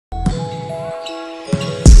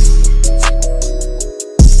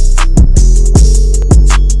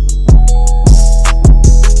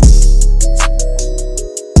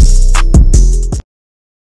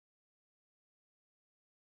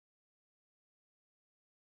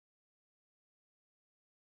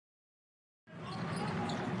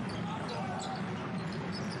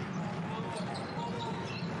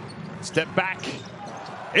Step back.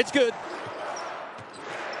 It's good.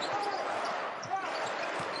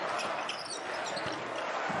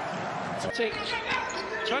 See,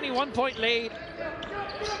 21-point lead.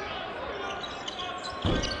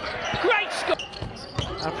 Great score.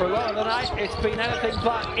 And for a lot of the night, it's been anything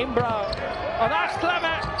but Imbro. Oh, that's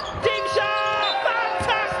clever. Dimsa!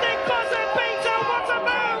 Fantastic buzzer beater. What a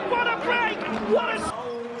move. What a break. What a...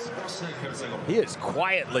 He is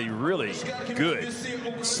quietly really good.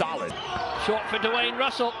 Solid. Short for Dwayne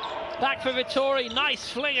Russell. Back for Vittori. Nice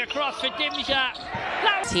fling across for Dimsa.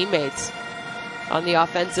 Teammates on the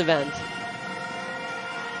offensive end.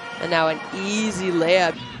 And now an easy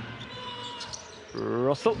layup.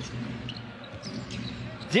 Russell.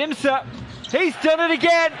 Dimsa. He's done it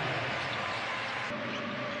again.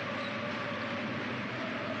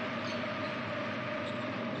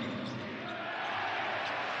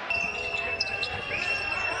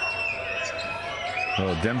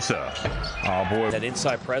 Oh, Dimsa. Oh, boy. That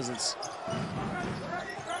inside presence.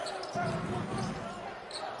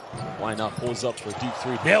 Why not? Pulls up for a deep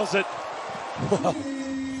three. Nails it.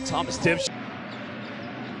 Tomas Dimsa.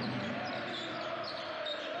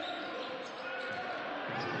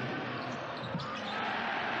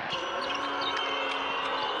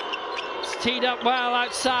 It's teed up well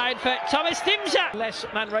outside for Tomas Dimsa. Less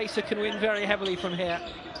man racer can win very heavily from here.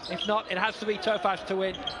 If not, it has to be Tofash to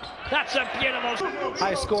win. That's a beautiful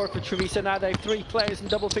high score for Treviso. Now they've 3 players in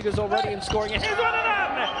double figures already and scoring. Here's one of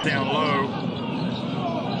them. Down low.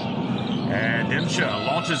 And Dimsa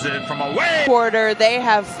launches it from away. Quarter, they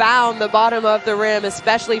have found the bottom of the rim,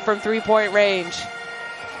 especially from 3-point range.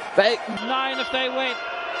 But 9 if they win.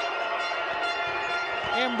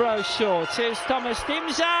 Imbro short. Here's Tomas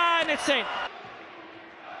Dimsa, and it's in.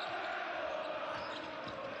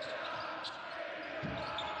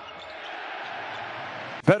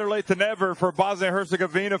 Better late than never for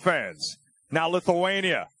Bosnia-Herzegovina fans. Now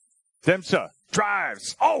Lithuania. Dimsa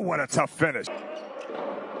drives. Oh, what a tough finish.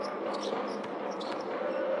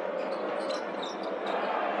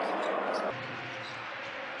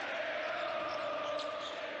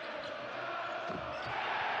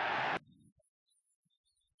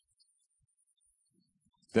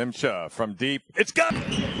 Dimsa from deep. It's good.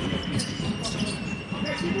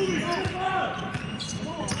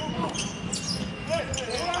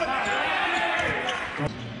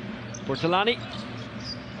 Portolani.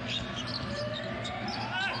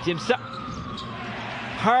 Dimsa.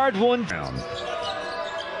 Hard one.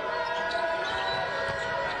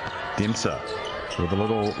 Dimsa with a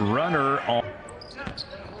little runner on.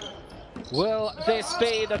 Will this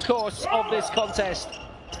be the course of this contest?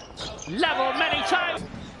 Level many times.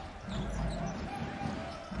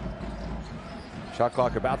 Shot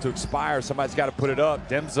clock about to expire. Somebody's got to put it up.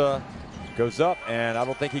 Dimsa goes up, and I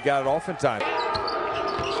don't think he got it off in time.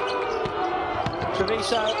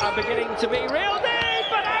 Treviso are beginning to be real deep,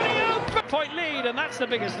 but alley-oop! Point lead, and that's the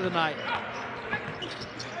biggest of the night.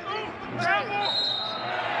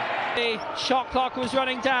 The shot clock was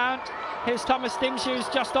running down. Here's Tomas Dimsa, who's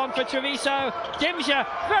just on for Treviso. Dimsa,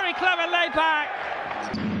 very clever layback.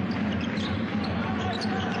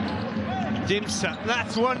 Dimsa,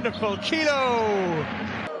 that's wonderful. Kilo!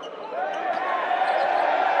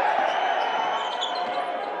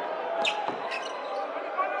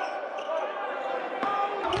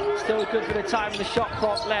 Still good for the time, the shot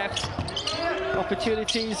clock left.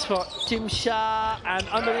 Opportunities for Dimsa, and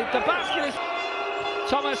underneath the basket is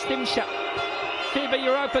Tomas Dimsa. FIBA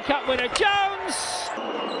Europa Cup winner Jones.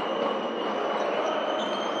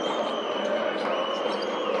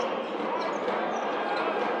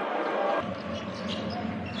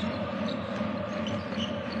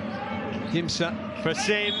 Dimsa for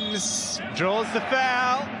Sims, draws the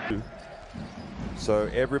foul. So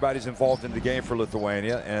everybody's involved in the game for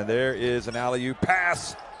Lithuania, and there is an alley-oop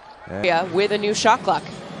pass. yeah, with a new shot clock.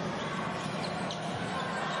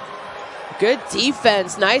 Good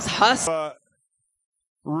defense, nice hustle.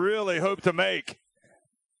 Really hope to make.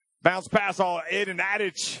 Bounce pass all in and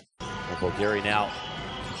Adic. Bulgari now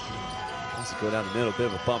wants to go down the middle, bit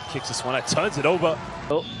of a bump, kicks this one out, turns it over.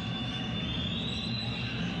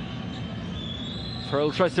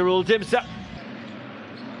 Pearl tries to rule Dimsa.